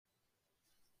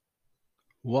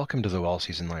Welcome to the Well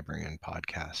Seasoned Librarian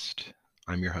podcast.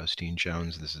 I'm your host, Dean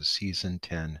Jones. This is season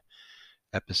 10,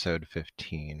 episode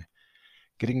 15.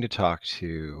 Getting to talk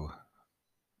to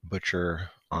butcher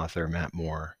author Matt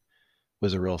Moore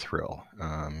was a real thrill.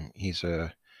 He's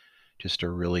just a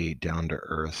really down to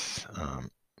earth,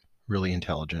 really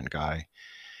intelligent guy.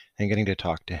 And getting to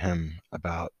talk to him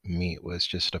about meat was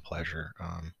just a pleasure.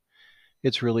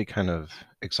 It's really kind of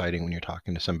exciting when you're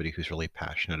talking to somebody who's really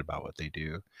passionate about what they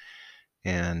do.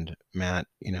 And Matt,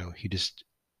 he just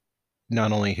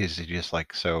not only is he just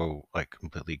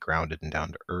completely grounded and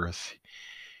down to earth,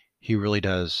 he really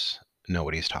does know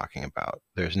what he's talking about.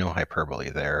 There's no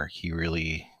hyperbole there. He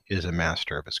really is a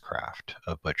master of his craft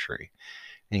of butchery,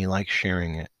 and he likes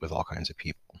sharing it with all kinds of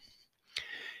people.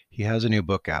 He has a new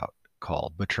book out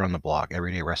called Butcher on the Block: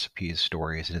 Everyday Recipes,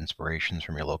 Stories, and Inspirations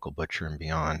from Your Local Butcher and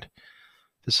Beyond.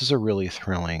 This is a really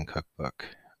thrilling cookbook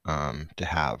to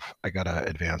have. I got an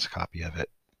advance copy of it,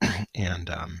 and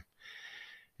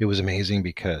it was amazing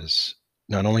because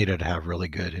not only did it have really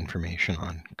good information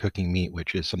on cooking meat,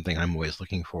 which is something I'm always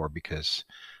looking for because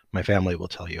my family will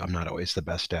tell you I'm not always the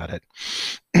best at it.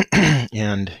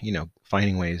 And,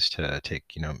 finding ways to take,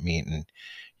 meat and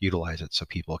utilize it so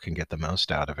people can get the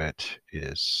most out of it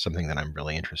is something that I'm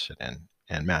really interested in.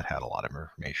 And Matt had a lot of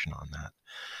information on that.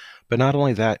 But not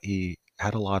only that, he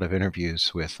had a lot of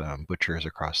interviews with butchers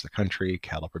across the country,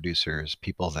 cattle producers,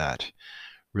 people that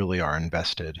really are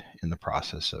invested in the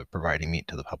process of providing meat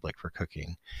to the public for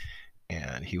cooking.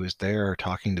 And he was there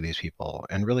talking to these people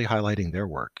and really highlighting their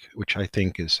work, which I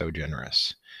think is so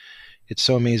generous. It's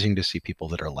so amazing to see people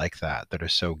that are like that, that are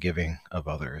so giving of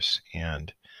others.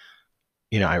 And,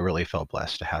 I really felt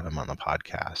blessed to have him on the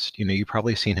podcast. You've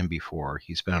probably seen him before.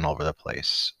 He's been all over the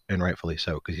place, and rightfully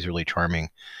so, because he's really charming.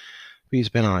 But he's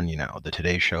been on, the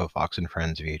Today Show, Fox and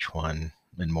Friends, VH1,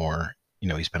 and more.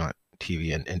 He's been on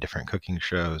TV and different cooking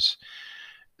shows.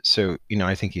 So,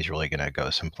 I think he's really going to go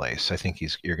someplace. I think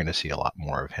you're going to see a lot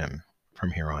more of him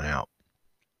from here on out.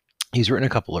 He's written a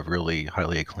couple of really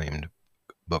highly acclaimed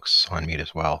books on meat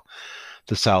as well.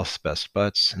 The South's Best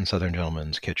Butts and Southern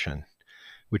Gentleman's Kitchen,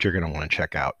 which you're going to want to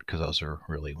check out because those are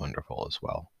really wonderful as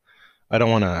well. I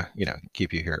don't want to,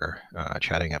 keep you here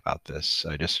chatting about this.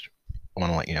 I just want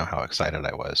to let you know how excited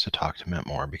I was to talk to Matt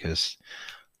Moore because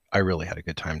I really had a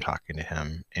good time talking to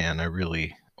him. And I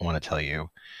really want to tell you,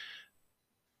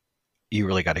 you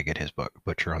really got to get his book,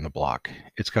 Butcher on the Block.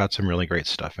 It's got some really great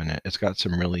stuff in it. It's got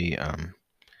some really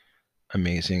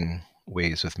amazing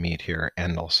ways with meat here.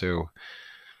 And also,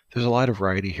 there's a lot of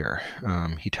variety here.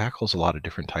 He tackles a lot of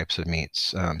different types of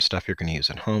meats, stuff you're going to use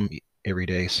at home every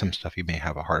day, some stuff you may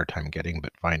have a harder time getting,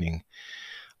 but finding.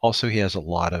 Also, he has a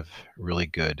lot of really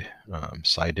good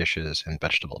side dishes and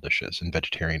vegetable dishes and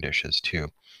vegetarian dishes too,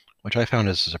 which I found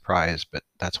as a surprise, but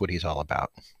that's what he's all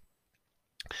about.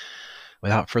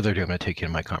 Without further ado, I'm going to take you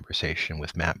to my conversation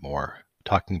with Matt Moore,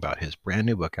 talking about his brand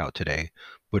new book out today,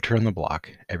 Butcher on the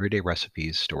Block: Everyday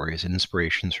Recipes, Stories, and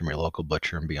Inspirations from Your Local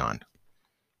Butcher and Beyond.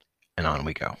 And on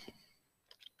we go.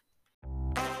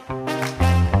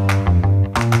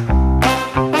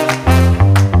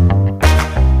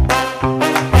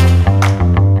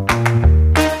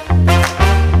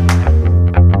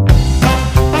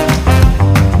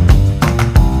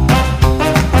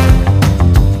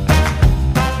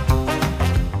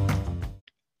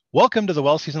 Welcome to the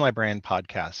Well Seasoned Librarian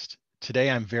podcast. Today,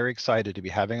 I'm very excited to be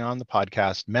having on the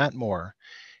podcast Matt Moore.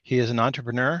 He is an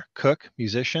entrepreneur, cook,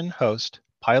 musician, host,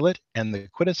 pilot, and the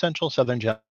quintessential Southern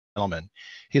gentleman.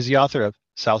 He is the author of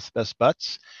South's Best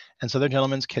Butts and Southern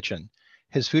Gentleman's Kitchen.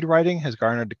 His food writing has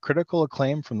garnered critical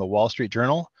acclaim from the Wall Street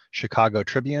Journal, Chicago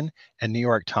Tribune, and New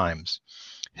York Times.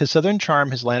 His Southern charm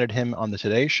has landed him on the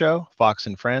Today Show, Fox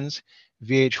and Friends,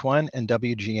 VH1, and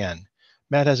WGN.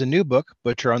 Matt has a new book,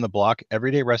 Butcher on the Block: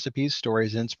 Everyday Recipes,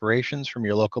 Stories, and Inspirations from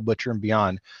Your Local Butcher and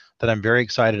Beyond, that I'm very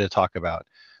excited to talk about.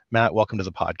 Matt, welcome to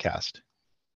the podcast.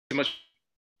 So much.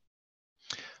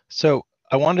 So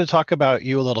I wanted to talk about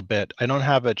you a little bit. I don't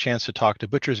have a chance to talk to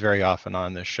butchers very often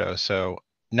on this show. So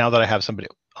now that I have somebody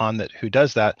on that who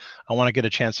does that, I want to get a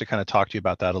chance to kind of talk to you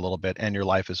about that a little bit and your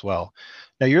life as well.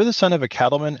 Now, you're the son of a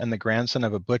cattleman and the grandson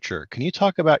of a butcher. Can you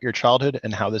talk about your childhood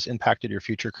and how this impacted your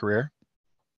future career?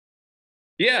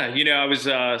 Yeah, I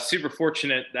was super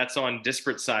fortunate. That's on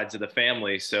disparate sides of the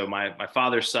family. So my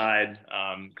father's side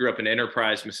grew up in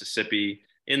Enterprise, Mississippi,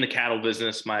 in the cattle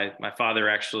business. My father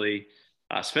actually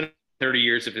spent 30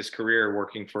 years of his career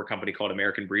working for a company called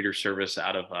American Breeder Service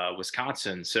out of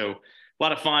Wisconsin. So a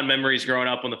lot of fond memories growing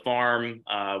up on the farm.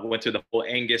 Went through the whole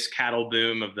Angus cattle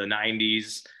boom of the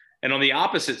 90s. And on the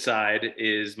opposite side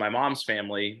is my mom's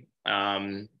family.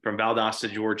 from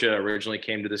Valdosta, Georgia. Originally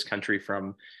came to this country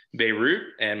from Beirut,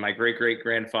 and my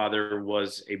great-great-grandfather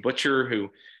was a butcher who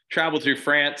traveled through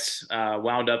France,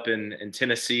 wound up in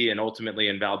Tennessee, and ultimately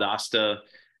in Valdosta.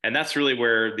 And that's really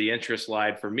where the interest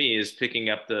lied for me, is picking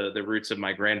up the roots of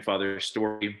my grandfather's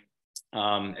story,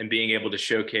 and being able to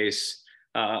showcase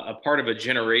a part of a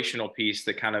generational piece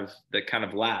that kind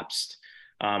of lapsed.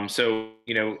 So,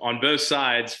 on both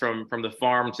sides, from the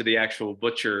farm to the actual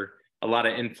butcher, a lot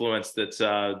of influence that's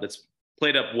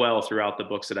played up well throughout the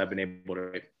books that I've been able to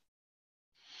write.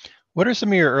 What are some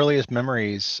of your earliest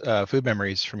memories, food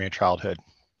memories from your childhood?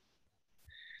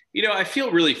 I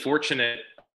feel really fortunate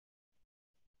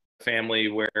family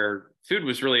where food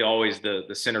was really always the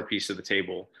centerpiece of the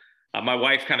table. My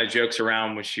wife kind of jokes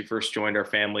around when she first joined our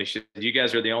family. She said, "You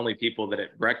guys are the only people that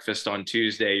at breakfast on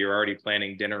Tuesday, you're already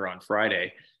planning dinner on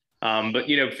Friday." But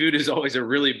food is always a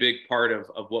really big part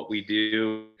of what we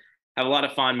do. I have a lot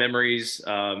of fond memories,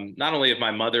 not only of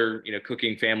my mother,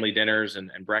 cooking family dinners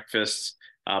and breakfasts,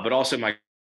 but also my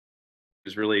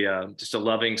was really just a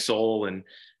loving soul, and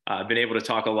I've been able to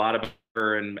talk a lot about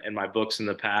her in my books in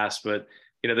the past. But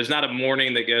there's not a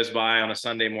morning that goes by on a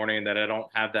Sunday morning that I don't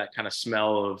have that kind of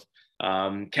smell of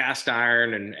cast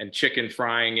iron and chicken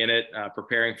frying in it,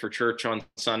 preparing for church on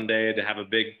Sunday to have a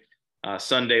big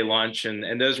Sunday lunch.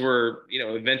 And those were,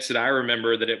 events that I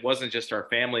remember, that it wasn't just our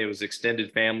family, it was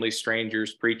extended family,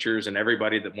 strangers, preachers, and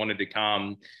everybody that wanted to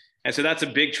come. And so that's a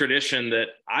big tradition that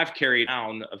I've carried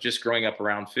down, of just growing up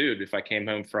around food. If I came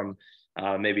home from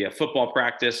maybe a football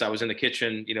practice, I was in the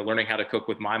kitchen, learning how to cook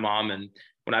with my mom. And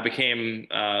when I became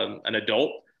an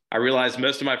adult, I realized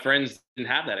most of my friends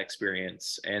didn't have that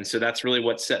experience. And so that's really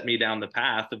what set me down the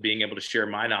path of being able to share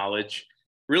my knowledge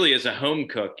really as a home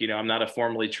cook. I'm not a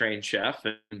formally trained chef,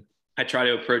 and I try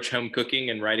to approach home cooking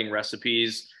and writing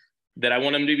recipes that I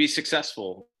want them to be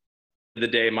successful. The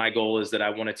day, my goal is that I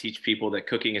want to teach people that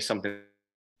cooking is something,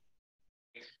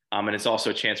 and it's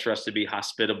also a chance for us to be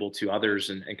hospitable to others,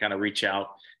 and kind of reach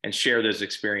out and share those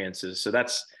experiences. So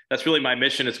that's really my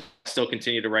mission. Is still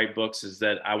continue to write books, is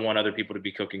that I want other people to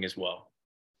be cooking as well.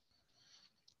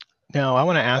 Now, I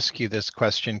want to ask you this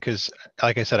question because,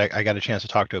 like I said, I got a chance to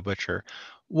talk to a butcher.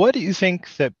 What do you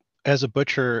think that, as a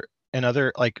butcher, and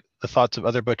other, like, the thoughts of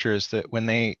other butchers, that when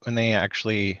they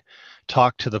actually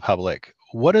talk to the public,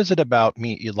 what is it about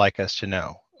meat you'd like us to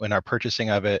know when our purchasing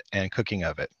of it and cooking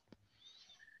of it?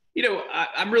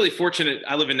 I'm really fortunate.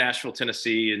 I live in Nashville,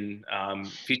 Tennessee, and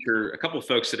feature a couple of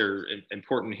folks that are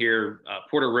important here.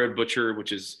 Porter Road Butcher,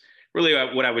 which is really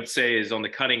what I would say is on the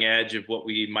cutting edge of what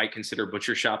we might consider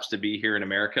butcher shops to be here in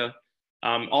America.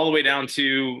 All the way down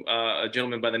to a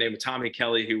gentleman by the name of Tommy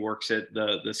Kelly, who works at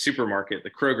the supermarket, the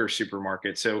Kroger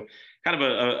supermarket. So kind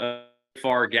of a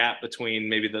far gap between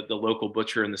maybe the local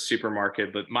butcher and the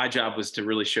supermarket. But my job was to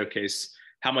really showcase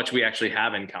how much we actually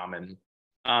have in common.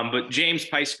 But James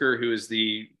Peisker, who is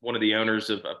one of the owners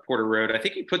of Porter Road, I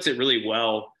think he puts it really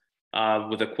well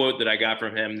with a quote that I got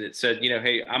from him that said,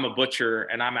 "Hey, I'm a butcher,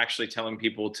 and I'm actually telling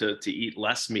people to eat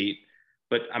less meat,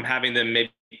 but I'm having them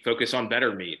maybe focus on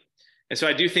better meat." And so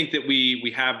I do think that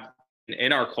we have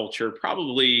in our culture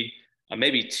probably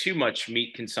maybe too much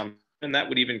meat consumption, and that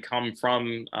would even come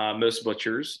from most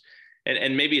butchers.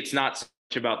 And maybe it's not so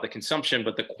much about the consumption,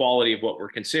 but the quality of what we're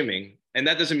consuming. And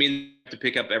that doesn't mean you have to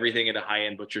pick up everything at a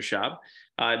high-end butcher shop.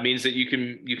 It means that you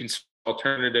can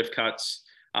alternative cuts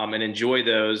and enjoy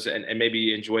those, and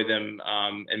maybe enjoy them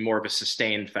in more of a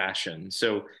sustained fashion.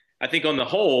 So I think on the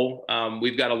whole,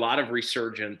 we've got a lot of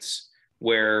resurgence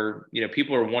where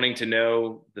people are wanting to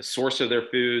know the source of their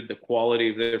food, the quality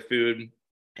of their food,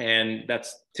 and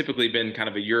that's typically been kind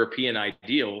of a European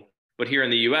ideal. But here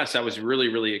in the U.S., I was really,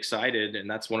 really excited, and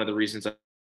that's one of the reasons I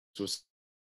was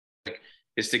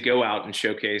is to go out and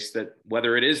showcase that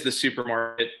whether it is the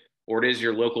supermarket or it is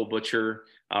your local butcher,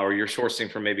 or you're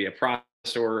sourcing from maybe a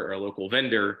processor or a local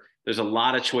vendor, there's a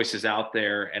lot of choices out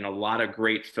there, and a lot of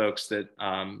great folks that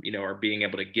are being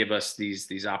able to give us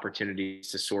these opportunities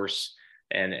to source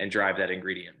and drive that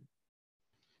ingredient.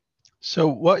 So,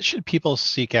 what should people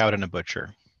seek out in a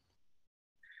butcher?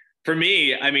 For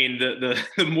me, I mean,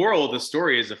 the moral of the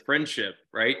story is a friendship,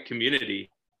 right? Community.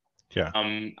 Yeah.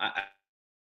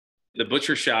 The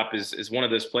butcher shop is one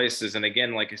of those places. And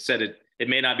again, like I said, it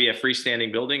may not be a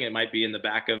freestanding building. It might be in the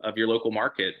back of your local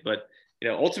market, but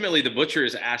ultimately the butcher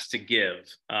is asked to give.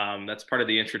 That's part of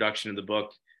the introduction of the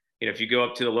book. If you go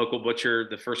up to the local butcher,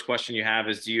 the first question you have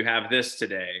is, do you have this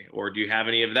today? Or do you have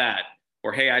any of that?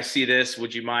 Or, hey, I see this,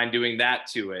 would you mind doing that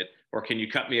to it? Or can you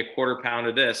cut me a quarter pound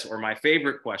of this? Or my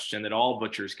favorite question that all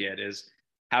butchers get is,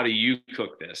 how do you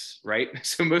cook this? Right?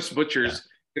 So most butchers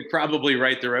could probably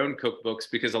write their own cookbooks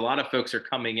because a lot of folks are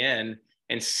coming in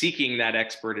and seeking that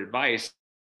expert advice.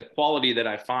 The quality that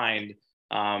I find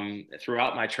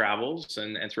throughout my travels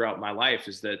and throughout my life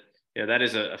is that that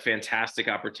is a fantastic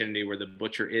opportunity where the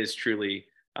butcher is truly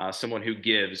someone who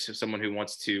gives, someone who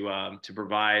wants to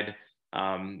provide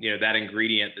that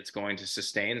ingredient that's going to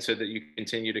sustain, so that you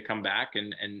continue to come back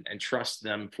and trust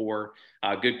them for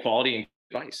good quality and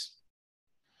advice.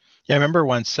 Yeah, I remember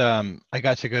once I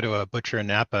got to go to a butcher in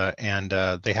Napa, and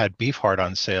they had beef heart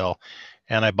on sale,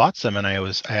 and I bought some, and I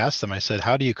asked them, I said,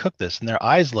 "How do you cook this?" And their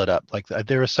eyes lit up, like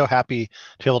they were so happy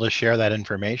to be able to share that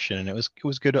information, and it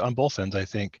was good on both ends, I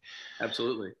think.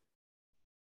 Absolutely.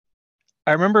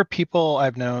 I remember people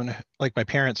I've known, like my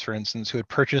parents, for instance, who had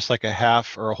purchased like a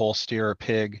half or a whole steer or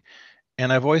pig,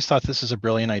 and I've always thought this is a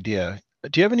brilliant idea.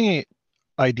 Do you have any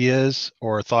ideas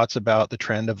or thoughts about the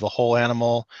trend of the whole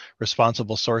animal,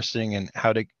 responsible sourcing, and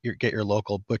how to get your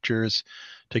local butchers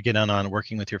to get in on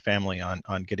working with your family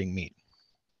on getting meat?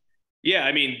 Yeah,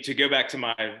 I mean, to go back to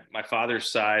my father's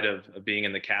side of being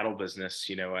in the cattle business,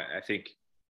 I think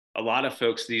a lot of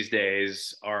folks these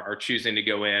days are choosing to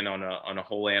go in on a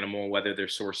whole animal, whether they're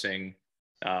sourcing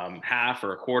half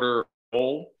or a quarter or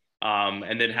whole,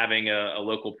 and then having a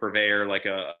local purveyor like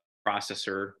a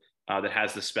processor that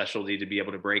has the specialty to be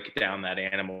able to break down that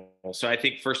animal. So I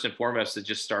think first and foremost, it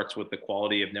just starts with the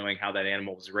quality of knowing how that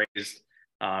animal was raised,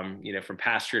 from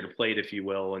pasture to plate, if you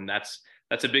will, and that's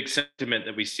a big sentiment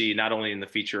that we see not only in the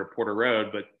feature of Porter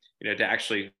Road, but to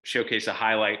actually showcase a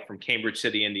highlight from Cambridge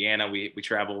City, Indiana. We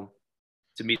travel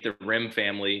to meet the Rim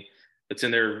family that's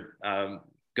in their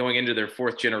going into their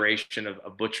fourth generation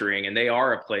of butchering, and they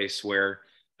are a place where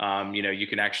you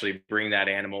can actually bring that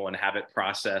animal and have it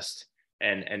processed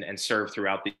and served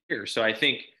throughout the year. So I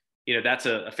think that's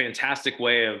a fantastic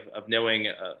way of knowing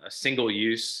a single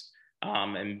use,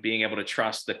 and being able to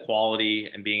trust the quality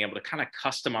and being able to kind of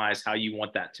customize how you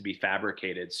want that to be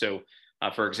fabricated. So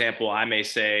for example, I may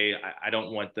say I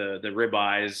don't want the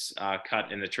ribeyes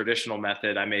cut in the traditional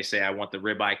method. I may say I want the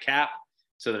ribeye cap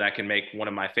so that I can make one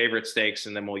of my favorite steaks,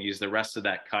 and then we'll use the rest of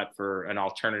that cut for an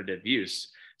alternative use.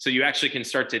 So you actually can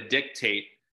start to dictate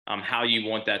how you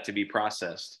want that to be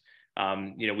processed.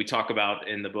 We talk about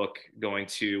in the book going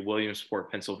to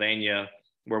Williamsport, Pennsylvania,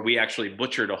 where we actually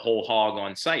butchered a whole hog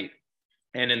on site.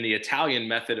 And in the Italian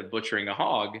method of butchering a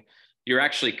hog, you're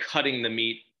actually cutting the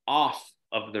meat off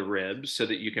of the ribs so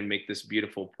that you can make this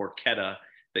beautiful porchetta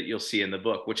that you'll see in the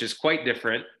book, which is quite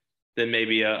different than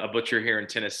maybe a butcher here in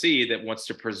Tennessee that wants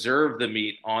to preserve the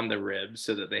meat on the ribs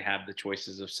so that they have the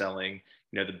choices of selling,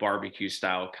 the barbecue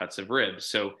style cuts of ribs.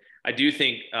 So I do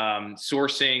think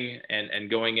sourcing and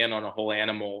going in on a whole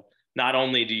animal, not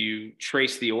only do you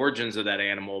trace the origins of that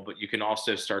animal, but you can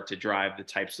also start to drive the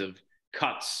types of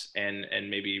cuts and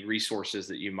maybe resources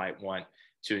that you might want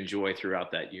to enjoy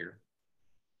throughout that year.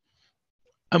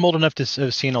 I'm old enough to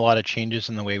have seen a lot of changes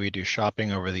in the way we do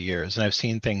shopping over the years, and I've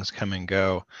seen things come and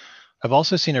go. I've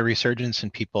also seen a resurgence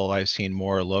in people I've seen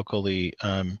more locally,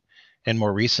 and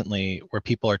more recently, where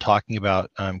people are talking about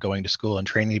going to school and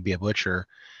training to be a butcher.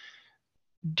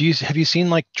 Have you seen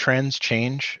like trends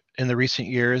change in the recent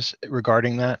years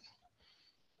regarding that?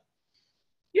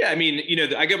 Yeah, I mean,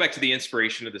 I go back to the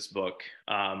inspiration of this book.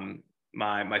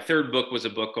 My third book was a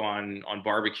book on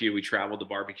barbecue. We traveled the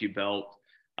barbecue belt,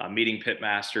 meeting pit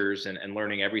masters and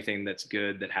learning everything that's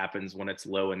good that happens when it's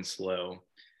low and slow.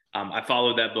 I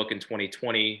followed that book in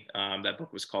 2020. That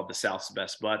book was called The South's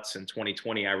Best Butts. In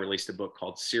 2020, I released a book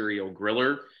called Serial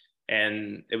Griller,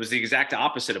 and it was the exact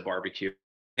opposite of barbecue,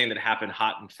 thing that happened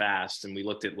hot and fast. And we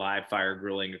looked at live fire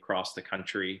grilling across the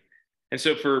country. And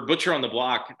so for Butcher on the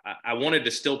Block, I wanted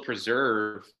to still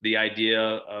preserve the idea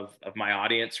of my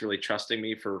audience really trusting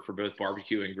me for both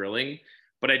barbecue and grilling,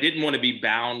 but I didn't want to be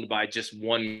bound by just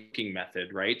one cooking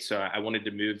method, right? So I wanted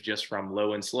to move just from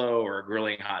low and slow or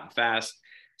grilling hot and fast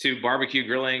to barbecue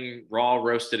grilling, raw,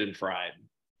 roasted, and fried.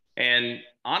 And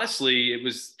honestly, it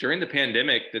was during the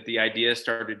pandemic that the idea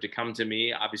started to come to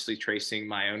me, obviously tracing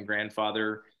my own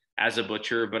grandfather as a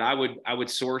butcher, but I would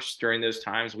source during those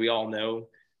times. We all know,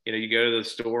 you go to the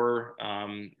store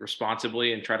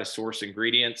responsibly and try to source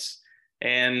ingredients,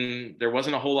 and there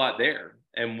wasn't a whole lot there.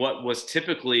 And what was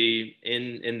typically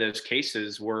in those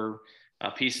cases were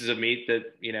pieces of meat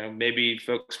that maybe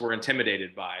folks were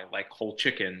intimidated by, like whole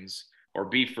chickens or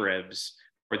beef ribs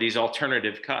or these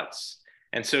alternative cuts.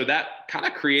 And so that kind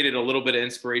of created a little bit of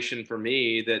inspiration for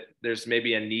me that there's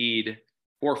maybe a need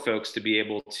for folks to be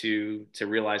able to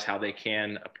realize how they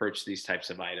can approach these types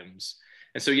of items.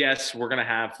 And so, yes, we're going to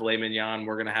have filet mignon,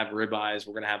 we're going to have ribeyes,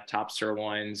 we're going to have top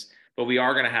sirloins, but we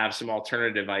are going to have some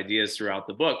alternative ideas throughout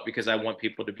the book because I want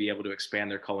people to be able to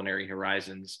expand their culinary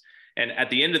horizons. And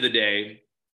at the end of the day,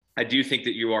 I do think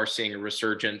that you are seeing a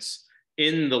resurgence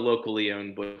in the locally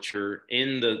owned butcher,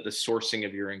 in the sourcing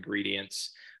of your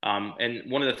ingredients. And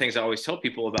one of the things I always tell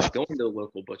people about going to the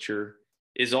local butcher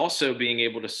is also being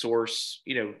able to source,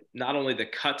 not only the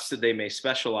cuts that they may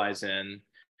specialize in,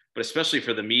 but especially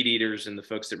for the meat eaters and the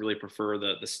folks that really prefer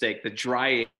the steak, the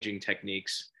dry aging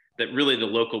techniques that really the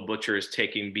local butcher is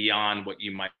taking beyond what you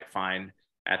might find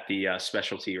at the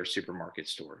specialty or supermarket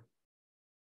store.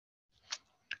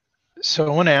 So I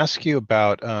want to ask you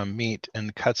about meat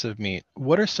and cuts of meat.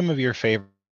 What are some of your favorite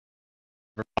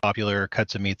popular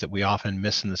cuts of meat that we often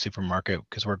miss in the supermarket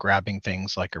because we're grabbing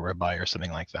things like a ribeye or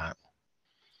something like that?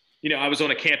 I was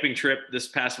on a camping trip this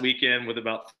past weekend with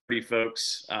about 30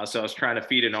 folks. So I was trying to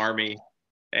feed an army,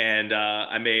 and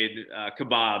I made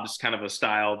kebabs, kind of a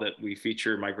style that we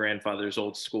feature my grandfather's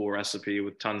old school recipe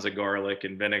with tons of garlic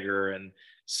and vinegar and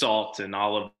salt and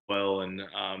olive oil and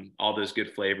all those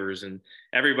good flavors. And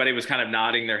everybody was kind of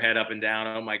nodding their head up and down.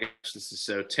 Oh my gosh, this is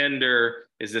so tender.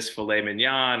 Is this filet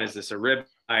mignon? Is this a rib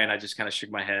eye? And I just kind of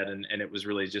shook my head, and it was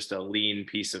really just a lean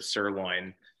piece of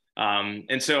sirloin.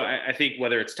 And so I think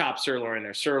whether it's top sirloin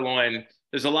or sirloin,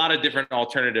 there's a lot of different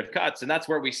alternative cuts. And that's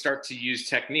where we start to use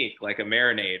technique like a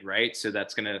marinade, right? So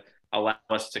that's going to allow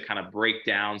us to kind of break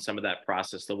down some of that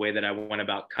process, the way that I went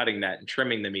about cutting that and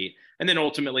trimming the meat, and then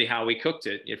ultimately how we cooked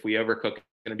it. If we overcook, it's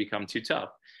going to become too tough.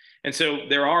 And so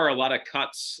there are a lot of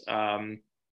cuts,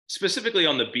 specifically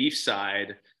on the beef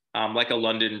side, like a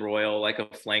London broil, like a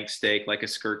flank steak, like a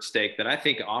skirt steak, that I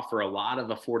think offer a lot of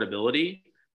affordability,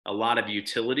 a lot of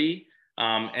utility,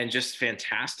 and just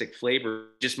fantastic flavor.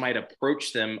 Just might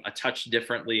approach them a touch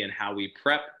differently in how we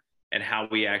prep and how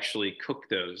we actually cook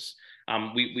those.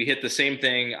 We hit the same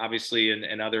thing, obviously,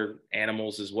 in other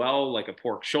animals as well, like a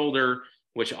pork shoulder,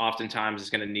 which oftentimes is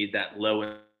going to need that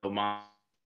low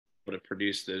to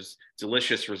produce those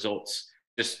delicious results.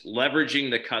 Just leveraging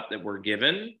the cut that we're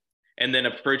given and then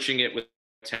approaching it with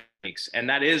techniques. And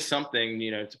that is something,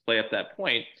 to play up that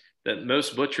point, that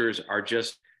most butchers are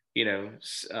just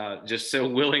so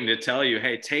willing to tell you,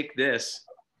 hey, take this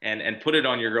and put it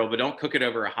on your grill, but don't cook it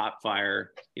over a hot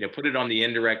fire. Put it on the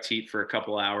indirect heat for a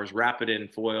couple hours, wrap it in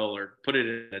foil or put it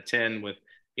in a tin with,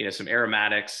 some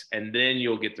aromatics, and then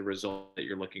you'll get the result that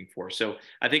you're looking for. So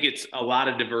I think it's a lot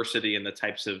of diversity in the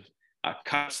types of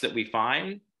cuts that we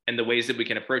find and the ways that we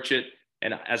can approach it.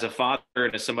 And as a father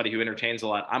and as somebody who entertains a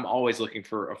lot, I'm always looking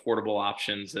for affordable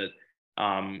options that,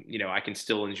 I can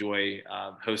still enjoy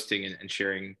hosting and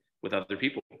sharing with other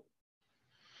people.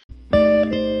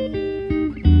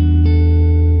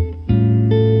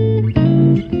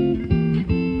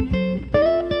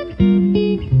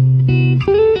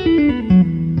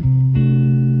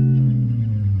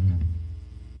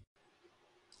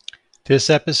 This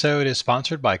episode is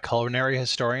sponsored by Culinary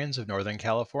Historians of Northern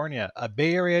California, a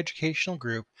Bay Area educational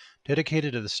group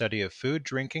dedicated to the study of food,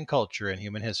 drink, and culture in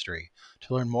human history.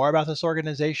 To learn more about this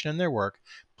organization and their work,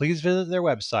 please visit their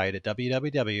website at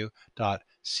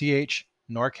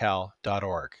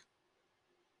www.chnorcal.org.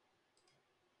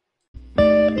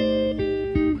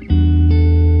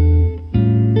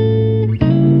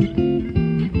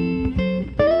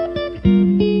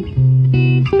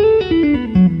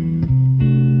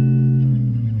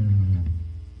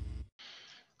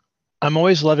 I'm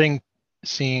always loving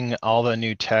seeing all the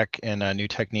new tech and new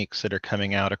techniques that are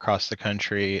coming out across the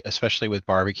country, especially with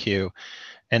barbecue.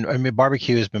 And I mean,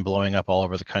 barbecue has been blowing up all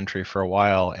over the country for a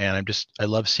while. And I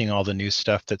love seeing all the new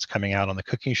stuff that's coming out on the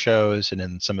cooking shows and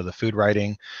in some of the food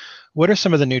writing. What are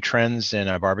some of the new trends in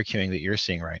barbecuing that you're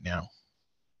seeing right now?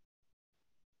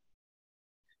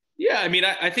 Yeah, I mean,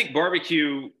 I think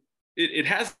barbecue, it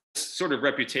has sort of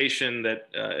reputation that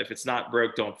if it's not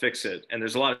broke, don't fix it. And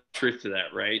there's a lot of truth to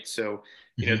that, right? So,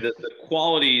 the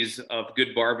qualities of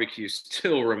good barbecue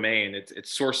still remain.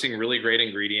 It's sourcing really great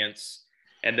ingredients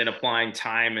and then applying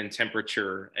time and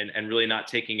temperature and really not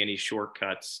taking any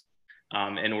shortcuts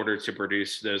in order to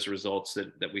produce those results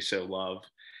that we so love.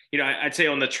 I'd say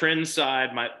on the trend side,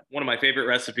 one of my favorite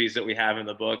recipes that we have in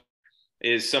the book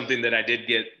is something that I did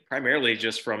get primarily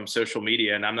just from social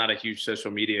media. And I'm not a huge social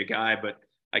media guy, but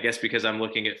I guess because I'm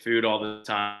looking at food all the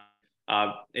time.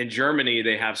 In Germany,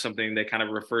 they have something they kind of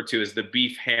refer to as the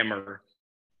beef hammer,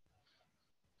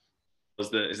 is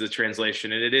the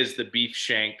translation. And it is the beef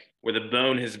shank where the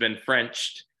bone has been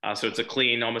Frenched. So it's a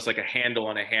clean, almost like a handle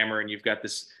on a hammer. And you've got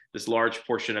this large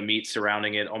portion of meat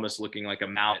surrounding it, almost looking like a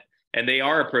mallet. And they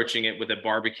are approaching it with a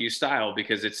barbecue style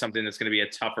because it's something that's going to be a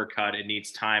tougher cut. It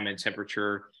needs time and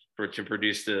temperature to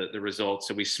produce the results.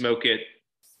 So we smoke it,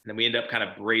 and then we end up kind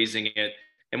of braising it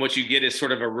And what you get is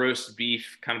sort of a roast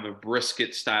beef, kind of a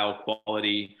brisket style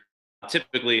quality,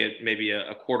 typically at maybe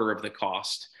a quarter of the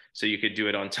cost. So you could do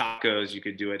it on tacos, you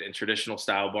could do it in traditional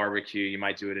style barbecue, you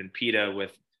might do it in pita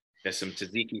with some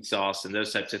tzatziki sauce and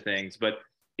those types of things. But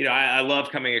I love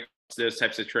coming across those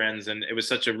types of trends, and it was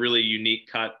such a really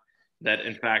unique cut that,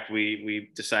 in fact, we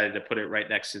decided to put it right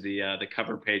next to the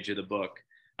cover page of the book.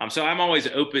 So I'm always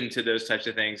open to those types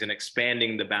of things and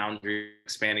expanding the boundary,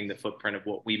 expanding the footprint of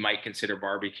what we might consider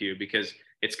barbecue, because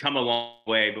it's come a long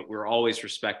way, but we're always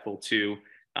respectful to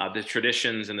the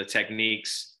traditions and the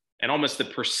techniques and almost the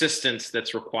persistence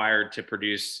that's required to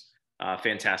produce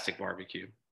fantastic barbecue.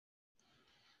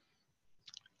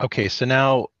 Okay, so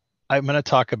now I'm going to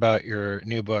talk about your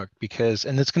new book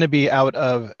and it's going to be out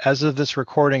of, as of this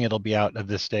recording, it'll be out of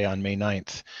this day on May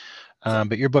 9th.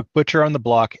 But your book, Butcher on the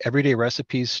Block, Everyday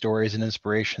Recipes, Stories, and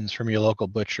Inspirations from Your Local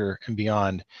Butcher and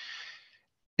Beyond.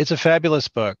 It's a fabulous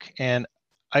book. And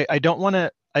I want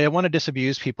to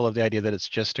disabuse people of the idea that it's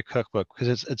just a cookbook,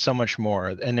 because it's so much more.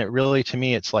 And it really, to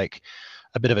me, it's like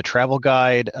a bit of a travel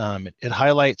guide. It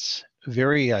highlights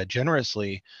very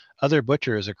generously other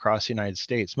butchers across the United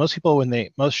States. Most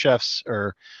chefs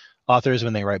or authors,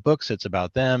 when they write books, it's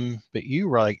about them. But you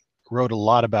wrote a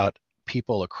lot about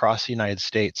people across the United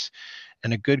States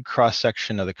and a good cross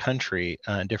section of the country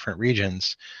in different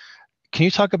regions. Can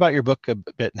you talk about your book a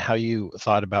bit and how you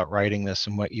thought about writing this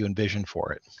and what you envisioned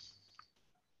for it?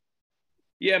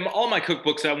 Yeah, all my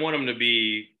cookbooks, I want them to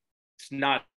be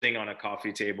not sitting on a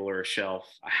coffee table or a shelf.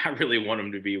 I really want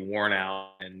them to be worn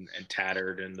out and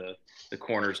tattered, and the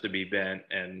corners to be bent.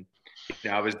 And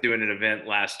I was doing an event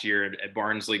last year at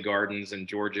Barnsley Gardens in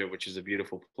Georgia, which is a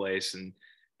beautiful place. And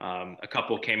a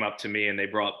couple came up to me and they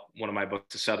brought one of my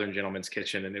books to Southern Gentleman's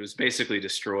Kitchen, and it was basically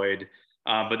destroyed.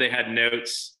 But they had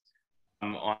notes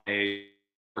on a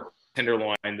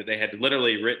tenderloin that they had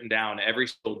literally written down every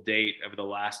single date of the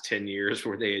last 10 years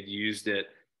where they had used it,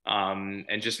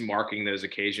 and just marking those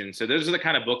occasions. So those are the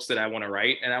kind of books that I want to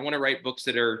write. And I want to write books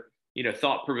that are,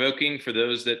 thought provoking for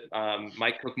those that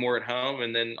might cook more at home,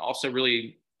 and then also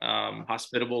really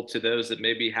hospitable to those that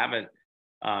maybe haven't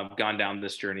gone down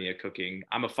this journey of cooking.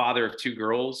 I'm a father of 2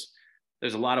 girls.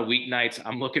 There's a lot of weeknights.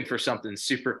 I'm looking for something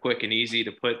super quick and easy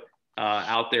to put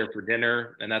out there for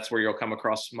dinner. And that's where you'll come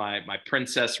across my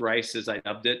princess rice, as I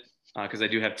dubbed it, because I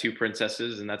do have 2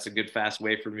 princesses. And that's a good fast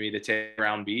way for me to take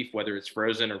ground beef, whether it's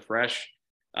frozen or fresh,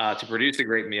 to produce a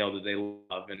great meal that they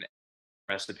love and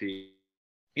recipe.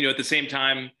 At the same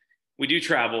time, we do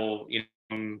travel,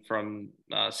 from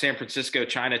San Francisco,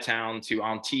 Chinatown to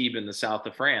Antibes in the south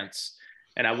of France.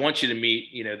 And I want you to meet,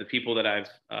 the people that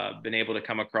I've been able to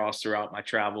come across throughout my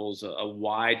travels, a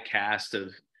wide cast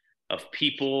of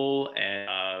people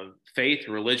and faith,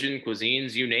 religion,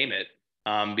 cuisines, you name it,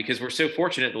 because we're so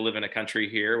fortunate to live in a country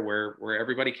here where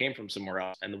everybody came from somewhere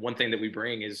else. And the one thing that we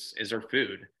bring is our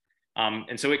food.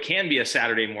 And so it can be a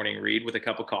Saturday morning read with a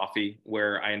cup of coffee,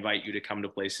 where I invite you to come to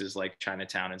places like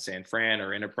Chinatown in San Fran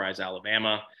or Enterprise,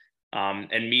 Alabama,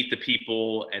 and meet the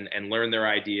people and learn their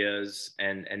ideas,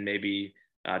 and maybe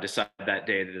decide that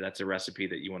day that that's a recipe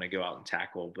that you want to go out and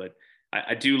tackle. But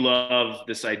I do love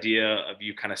this idea of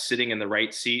you kind of sitting in the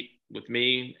right seat with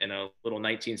me in a little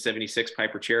 1976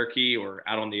 Piper Cherokee or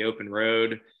out on the open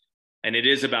road. And it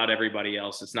is about everybody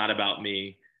else. It's not about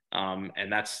me.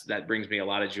 And that brings me a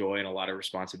lot of joy and a lot of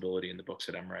responsibility in the books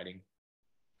that I'm writing.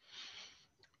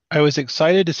 I was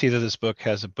excited to see that this book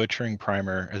has a butchering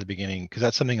primer at the beginning, because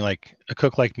that's something like a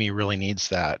cook like me really needs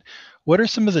that. What are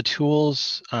some of the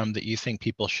tools that you think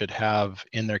people should have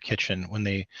in their kitchen when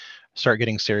they start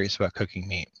getting serious about cooking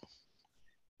meat?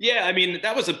 Yeah, I mean,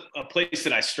 that was a place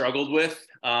that I struggled with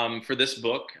for this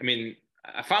book. I mean,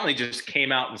 I finally just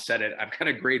came out and said it. I've got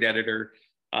a great editor,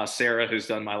 Sarah, who's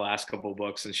done my last couple of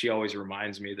books, and she always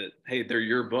reminds me that, hey, they're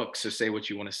your books, so say what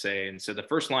you want to say. And so the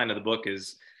first line of the book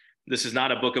is, this is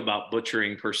not a book about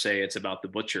butchering per se, it's about the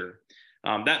butcher.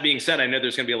 That being said, I know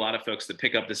there's going to be a lot of folks that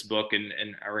pick up this book and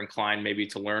are inclined maybe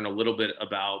to learn a little bit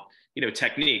about,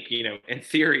 technique. In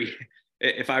theory,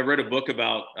 if I wrote a book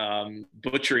about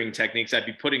butchering techniques, I'd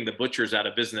be putting the butchers out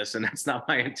of business, and that's not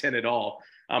my intent at all.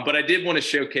 But I did want to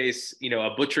showcase, a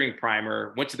butchering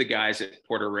primer. Went to the guys at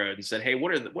Porter Road and said, hey,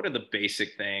 what are the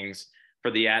basic things for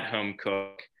the at-home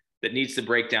cook that needs to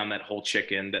break down that whole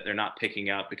chicken that they're not picking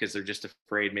up because they're just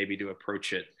afraid maybe to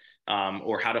approach it,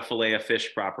 or how to fillet a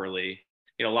fish properly.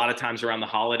 A lot of times around the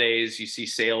holidays, you see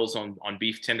sales on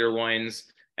beef tenderloins.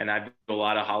 And I've been to a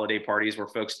lot of holiday parties where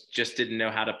folks just didn't know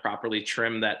how to properly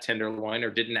trim that tenderloin or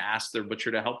didn't ask their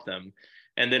butcher to help them.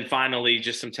 And then finally,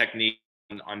 just some technique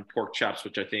on pork chops,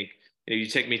 which I think You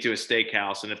take me to a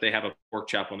steakhouse, and if they have a pork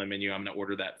chop on the menu, I'm going to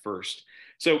order that first.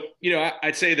 So,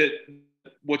 I'd say that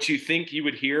what you think you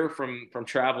would hear from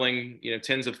traveling,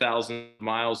 tens of thousands of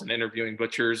miles and interviewing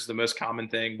butchers, the most common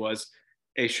thing was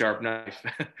a sharp knife.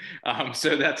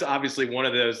 So that's obviously one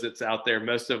of those that's out there.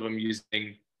 Most of them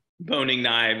using boning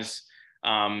knives,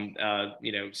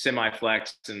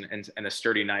 semi-flex and a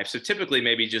sturdy knife. So typically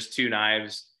maybe just two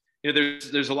knives.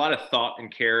 There's a lot of thought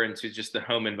and care into just the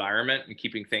home environment and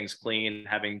keeping things clean,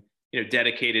 having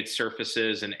dedicated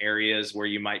surfaces and areas where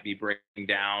you might be breaking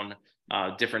down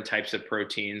different types of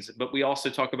proteins. But we also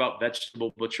talk about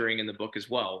vegetable butchering in the book as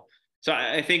well. So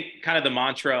I think kind of the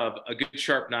mantra of a good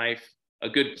sharp knife, a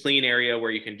good clean area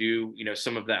where you can do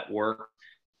some of that work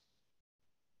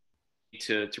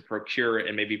to procure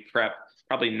and maybe prep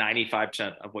probably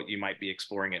 95% of what you might be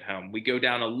exploring at home. We go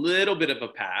down a little bit of a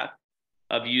path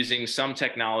of using some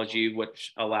technology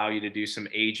which allow you to do some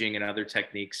aging and other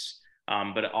techniques.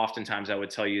 But oftentimes I would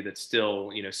tell you that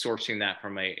still, sourcing that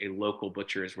from a local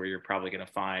butcher is where you're probably going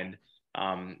to find,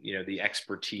 the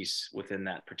expertise within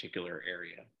that particular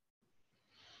area.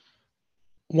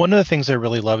 One of the things I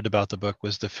really loved about the book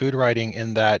was the food writing,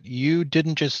 in that you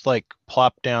didn't just like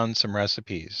plop down some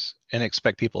recipes and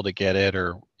expect people to get it,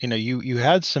 or you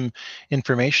had some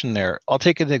information there. I'll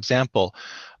take an example.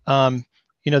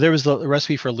 There was the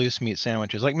recipe for loose meat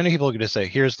sandwiches. Like, many people are going to say,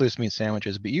 here's loose meat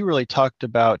sandwiches, but you really talked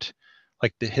about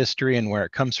like the history and where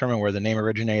it comes from and where the name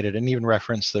originated, and even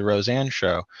referenced the Roseanne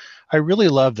show. I really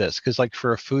love this because, like,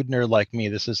 for a food nerd like me,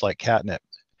 this is like catnip.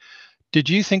 Did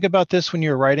you think about this when you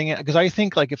were writing it? Because I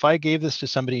think, like, if I gave this to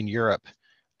somebody in Europe,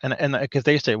 and because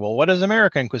they say, well, what is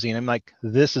American cuisine? I'm like,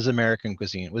 this is American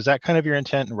cuisine. Was that kind of your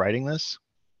intent in writing this?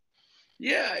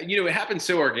 Yeah, it happened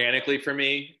so organically for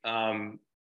me.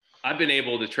 I've been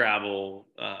able to travel.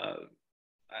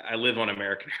 I live on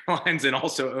American Airlines and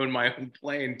also own my own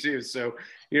plane too. So,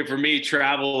 for me,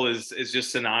 travel is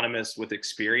just synonymous with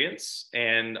experience.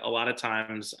 And a lot of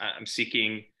times I'm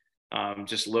seeking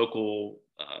just local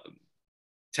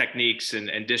techniques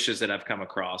and dishes that I've come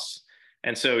across.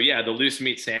 And so, yeah, the loose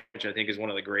meat sandwich, I think, is one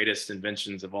of the greatest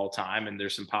inventions of all time. And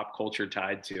there's some pop culture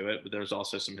tied to it, but there's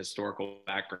also some historical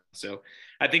background. So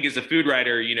I think as a food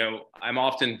writer, I'm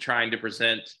often trying to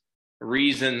present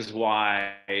reasons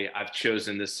why I've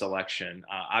chosen this selection.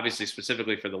 Obviously,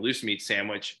 specifically for the loose meat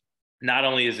sandwich, not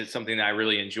only is it something that I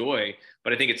really enjoy,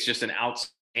 but I think it's just an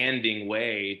outstanding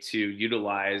way to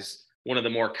utilize one of the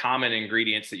more common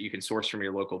ingredients that you can source from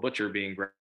your local butcher, being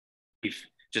beef,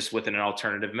 just with an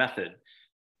alternative method.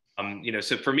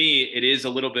 So for me, it is a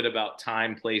little bit about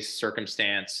time, place,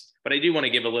 circumstance, but I do want to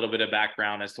give a little bit of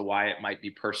background as to why it might be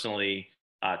personally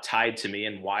tied to me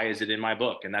and why is it in my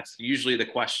book. And that's usually the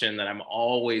question that I'm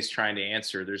always trying to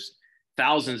answer. There's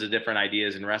thousands of different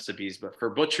ideas and recipes, but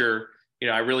for butcher,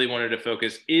 I really wanted to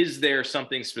focus, is there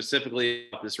something specifically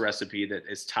about this recipe that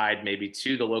is tied maybe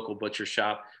to the local butcher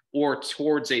shop or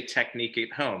towards a technique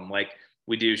at home? Like,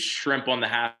 we do shrimp on the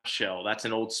half shell. That's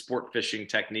an old sport fishing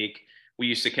technique. We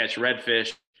used to catch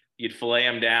redfish. You'd fillet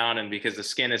them down, and because the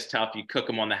skin is tough, you cook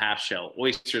them on the half shell.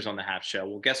 Oysters on the half shell.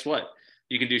 Well, guess what?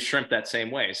 You can do shrimp that same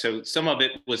way. So some of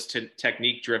it was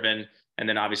technique driven, and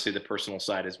then obviously the personal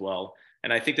side as well.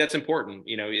 And I think that's important.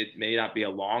 It may not be a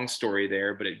long story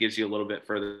there, but it gives you a little bit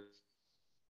further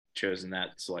chosen that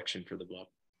selection for the book.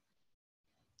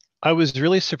 I was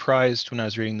really surprised when I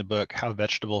was reading the book how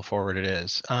vegetable forward it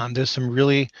is. There's some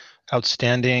really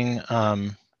outstanding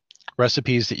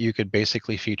recipes that you could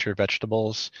basically feature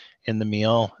vegetables in the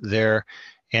meal there.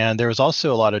 And there was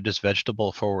also a lot of just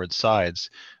vegetable forward sides.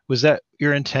 Was that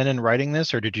your intent in writing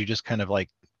this, or did you just kind of like,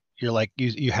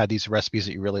 you had these recipes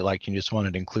that you really liked and you just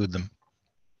wanted to include them?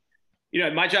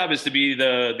 My job is to be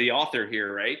the author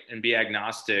here, right? And be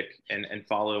agnostic and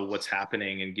follow what's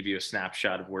happening and give you a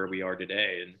snapshot of where we are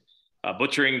today. And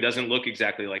butchering doesn't look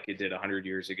exactly like it did 100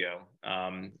 years ago.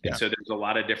 And so there's a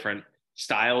lot of different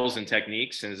styles and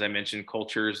techniques. And as I mentioned,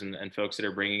 cultures and folks that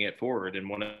are bringing it forward. And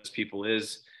one of those people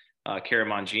is Cara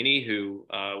Mangini, who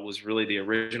was really the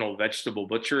original vegetable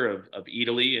butcher of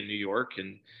Italy in New York,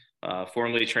 and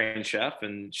formerly trained chef.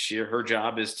 And her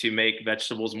job is to make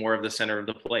vegetables more of the center of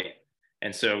the plate.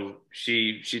 And so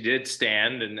she did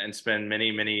stand and spend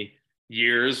many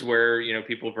years where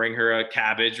people bring her a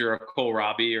cabbage or a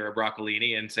kohlrabi or a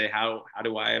broccolini and say, how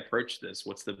do I approach this?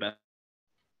 What's the best?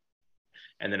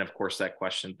 And then of course that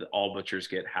question that all butchers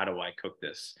get: how do I cook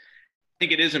this? I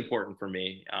think it is important for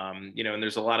me, and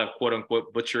there's a lot of quote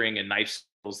unquote butchering and knife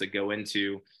skills that go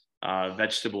into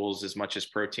vegetables as much as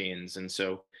proteins. And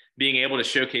so being able to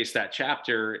showcase that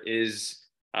chapter is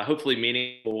hopefully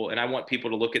meaningful. And I want people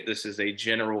to look at this as a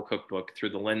general cookbook through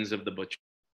the lens of the butcher.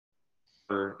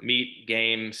 for meat,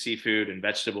 game, seafood, and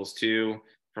vegetables too,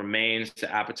 from mains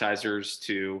to appetizers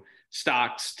to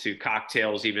stocks to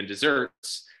cocktails, even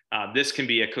desserts. This can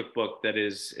be a cookbook that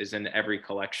is in every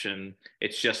collection.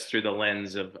 It's just through the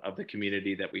lens of the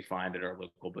community that we find at our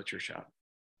local butcher shop.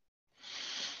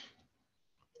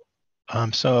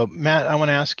 So Matt, I want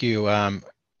to ask you,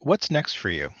 what's next for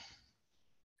you?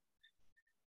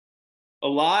 A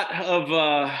lot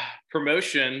of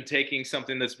promotion, taking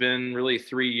something that's been really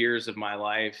 3 years of my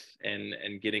life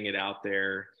and getting it out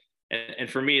there. And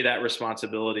for me, that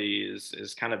responsibility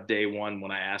is kind of day one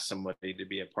when I ask somebody to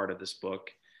be a part of this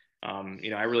book.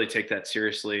 I really take that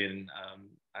seriously, and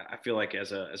I feel like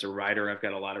as a writer, I've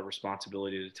got a lot of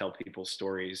responsibility to tell people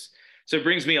stories. So it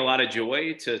brings me a lot of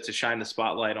joy to shine the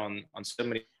spotlight on so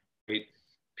many great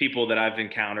people that I've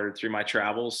encountered through my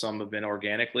travels. Some have been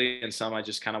organically, and some I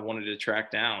just kind of wanted to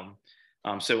track down.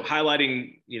 So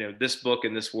highlighting, this book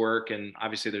and this work, and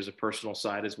obviously there's a personal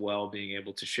side as well, being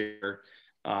able to share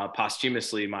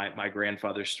posthumously my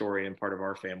grandfather's story and part of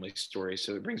our family story.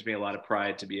 So it brings me a lot of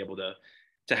pride to be able to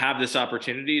have this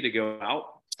opportunity to go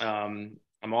out.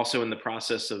 I'm also in the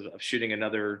process of shooting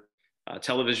another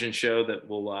television show that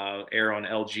will air on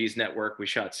LG's network. We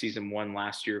shot season 1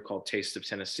 last year called Taste of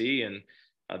Tennessee, and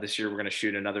this year we're going to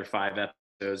shoot another 5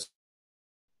 episodes.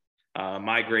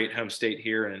 My great home state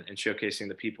here, and showcasing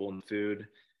the people and the food.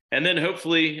 And then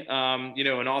hopefully,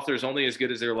 an author is only as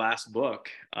good as their last book.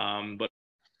 But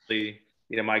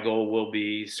my goal will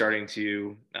be starting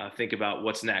to think about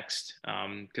what's next.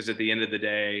 Because at the end of the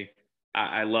day,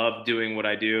 I love doing what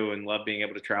I do and love being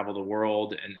able to travel the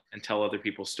world and tell other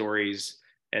people's stories.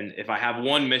 And if I have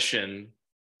one mission,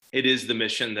 it is the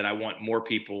mission that I want more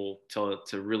people to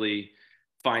really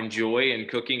find joy in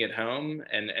cooking at home,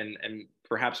 and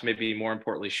perhaps maybe more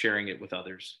importantly, sharing it with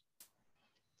others.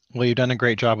 Well, you've done a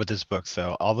great job with this book.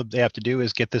 So all that they have to do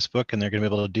is get this book, and they're going to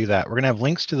be able to do that. We're going to have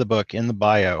links to the book in the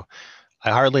bio. I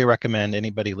hardly recommend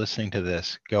anybody listening to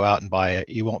this go out and buy it.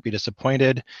 You won't be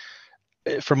disappointed.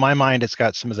 From my mind, it's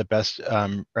got some of the best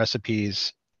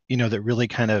recipes, that really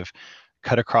kind of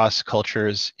cut across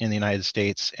cultures in the United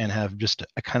States and have just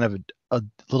a kind of a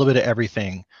little bit of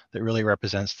everything that really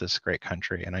represents this great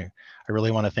country. And I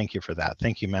really want to thank you for that.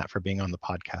 Thank you, Matt, for being on the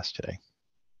podcast today.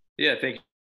 Yeah, thank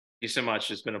you so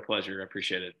much. It's been a pleasure. I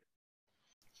appreciate it.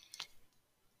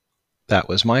 That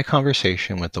was my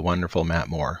conversation with the wonderful Matt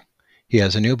Moore. He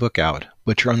has a new book out,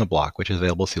 Butcher on the Block, which is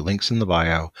available through links in the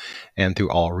bio and through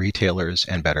all retailers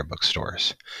and better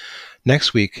bookstores.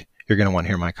 Next week, you're going to want to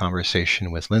hear my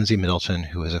conversation with Lindsay Middleton,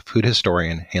 who is a food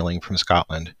historian hailing from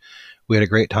Scotland. We had a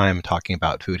great time talking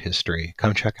about food history.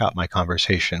 Come check out my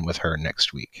conversation with her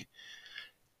next week.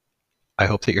 I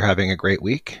hope that you're having a great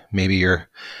week. Maybe you're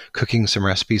cooking some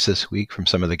recipes this week from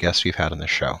some of the guests we've had on the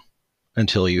show.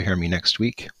 Until you hear me next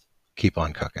week, keep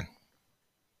on cooking.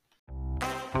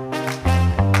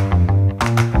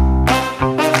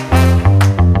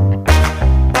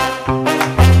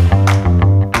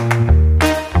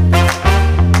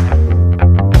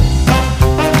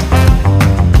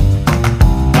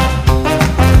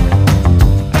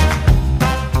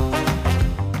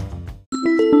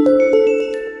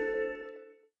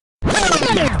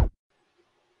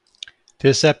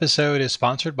 This episode is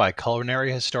sponsored by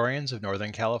Culinary Historians of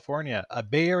Northern California, a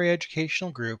Bay Area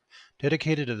educational group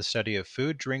dedicated to the study of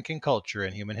food, drink, and culture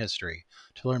in human history.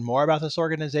 To learn more about this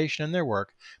organization and their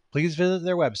work, please visit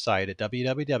their website at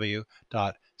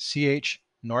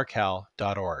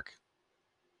www.chnorcal.org.